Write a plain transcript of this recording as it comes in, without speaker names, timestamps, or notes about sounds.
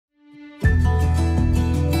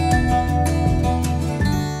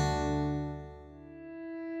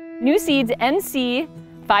Nuseed's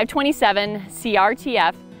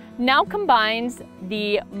NC527CR now combines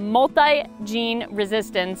the multi-gene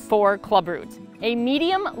resistance for clubroot, a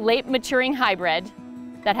medium late maturing hybrid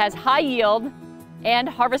that has high yield and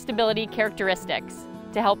harvestability characteristics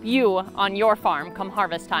to help you on your farm come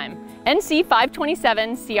harvest time.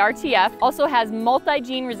 NC527CR also has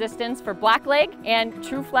multi-gene resistance for blackleg and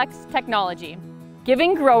TrueFlex technology,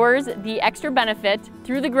 giving growers the extra benefit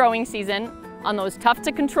through the growing season on those tough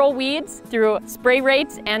to control weeds through spray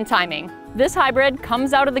rates and timing. This hybrid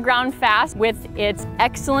comes out of the ground fast with its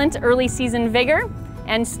excellent early season vigor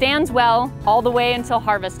and stands well all the way until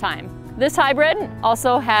harvest time. This hybrid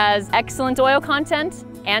also has excellent oil content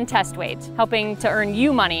and test weight, helping to earn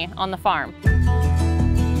you money on the farm.